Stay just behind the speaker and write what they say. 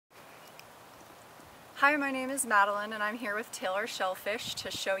Hi, my name is Madeline and I'm here with Taylor Shellfish to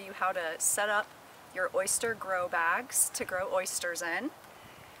show you how to set up your oyster grow bags to grow oysters in.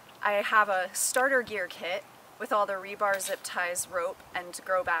 I have a starter gear kit with all the rebar, zip ties, rope, and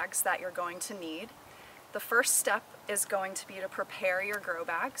grow bags that you're going to need. The first step is going to be to prepare your grow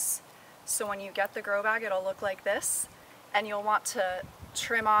bags. So when you get the grow bag, it'll look like this, and you'll want to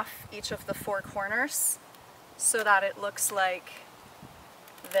trim off each of the four corners so that it looks like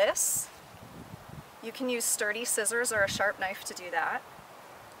this. You can use sturdy scissors or a sharp knife to do that.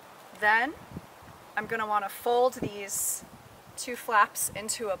 Then I'm going to want to fold these two flaps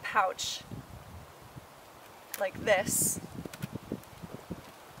into a pouch like this,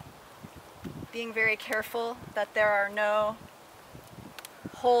 being very careful that there are no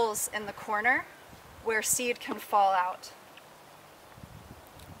holes in the corner where seed can fall out.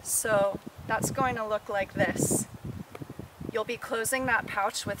 So that's going to look like this. You'll be closing that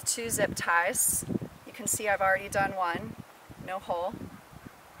pouch with two zip ties. You can see I've already done one, no hole.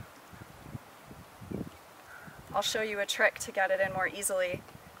 I'll show you a trick to get it in more easily.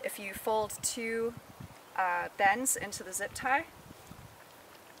 If you fold two bends into the zip tie,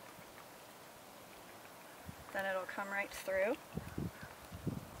 then it'll come right through.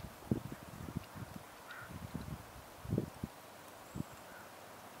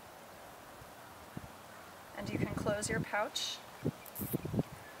 And you can close your pouch.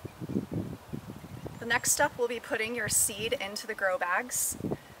 The next step will be putting your seed into the grow bags.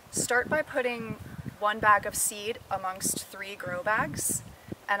 Start by putting one bag of seed amongst 3 grow bags,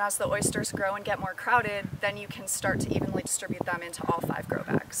 and as the oysters grow and get more crowded, then you can start to evenly distribute them into all 5 grow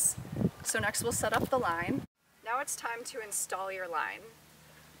bags. So next we'll set up the line. Now it's time to install your line.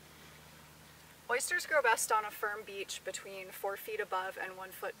 Oysters grow best on a firm beach between 4 feet above and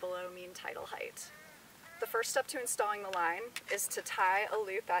 1 foot below mean tidal height. The first step to installing the line is to tie a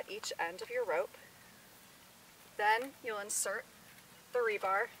loop at each end of your rope. Then you'll insert the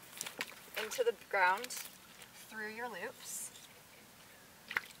rebar into the ground through your loops.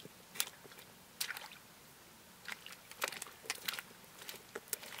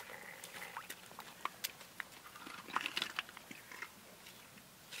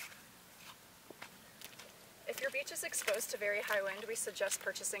 If your beach is exposed to very high wind, we suggest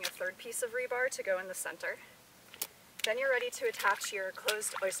purchasing a 3rd piece of rebar to go in the center. Then you're ready to attach your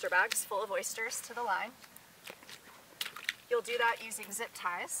closed oyster bags full of oysters to the line. You'll do that using zip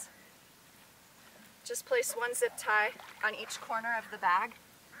ties. Just place 1 zip tie on each corner of the bag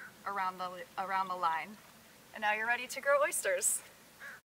around the line. And now you're ready to grow oysters.